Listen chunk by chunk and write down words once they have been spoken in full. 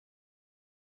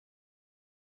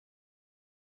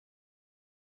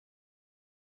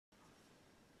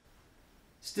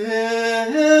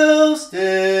Still,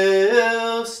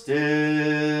 still, still,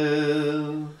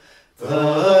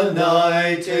 the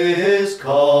night is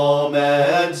calm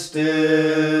and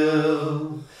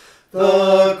still.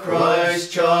 The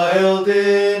Christ child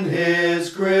in his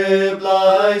crib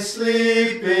lies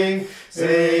sleeping,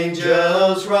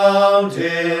 angels round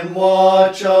him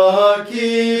watch are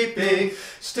keeping.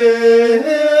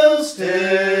 Still,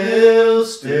 still,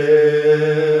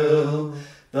 still,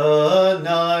 the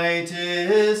night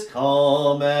is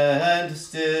calm and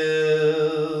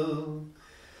still.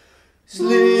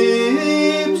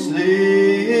 Sleep,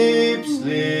 sleep,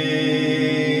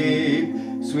 sleep,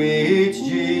 sweet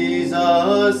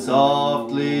Jesus,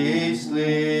 softly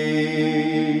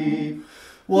sleep,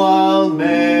 while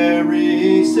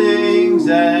Mary sings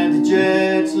and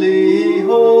gently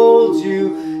holds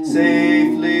you,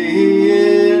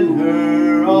 safely in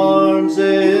her arms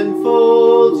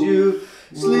enfolds you.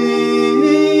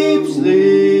 Sleep,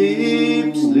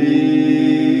 sleep,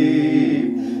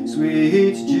 sleep,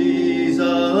 sweet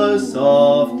Jesus,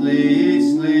 softly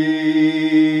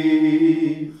sleep.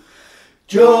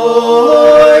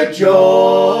 Joy,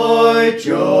 joy,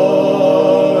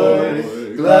 joy,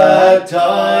 glad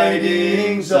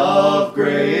tidings of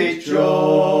great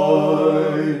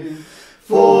joy.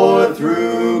 For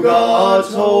through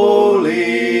God's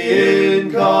holy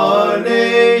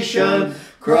incarnation,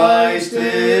 Christ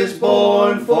is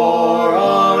born for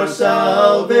our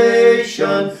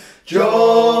salvation.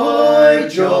 Joy,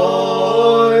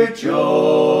 joy,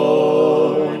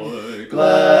 joy,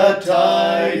 glad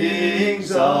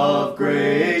tidings of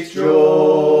great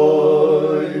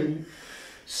joy.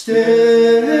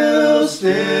 Still,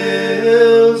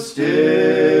 still,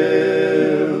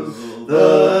 still,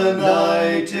 the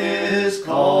night is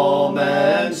calm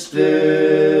and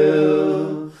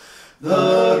still.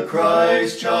 The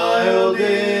Christ child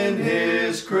in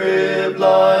his crib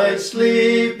lies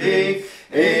sleeping,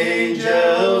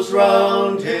 angels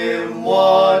round him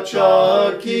watch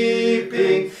are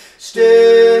keeping.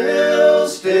 Still,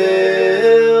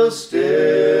 still,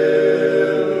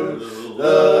 still,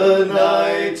 the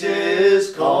night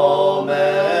is calm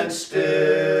and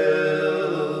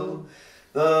still.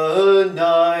 The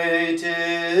night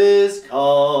is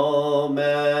calm.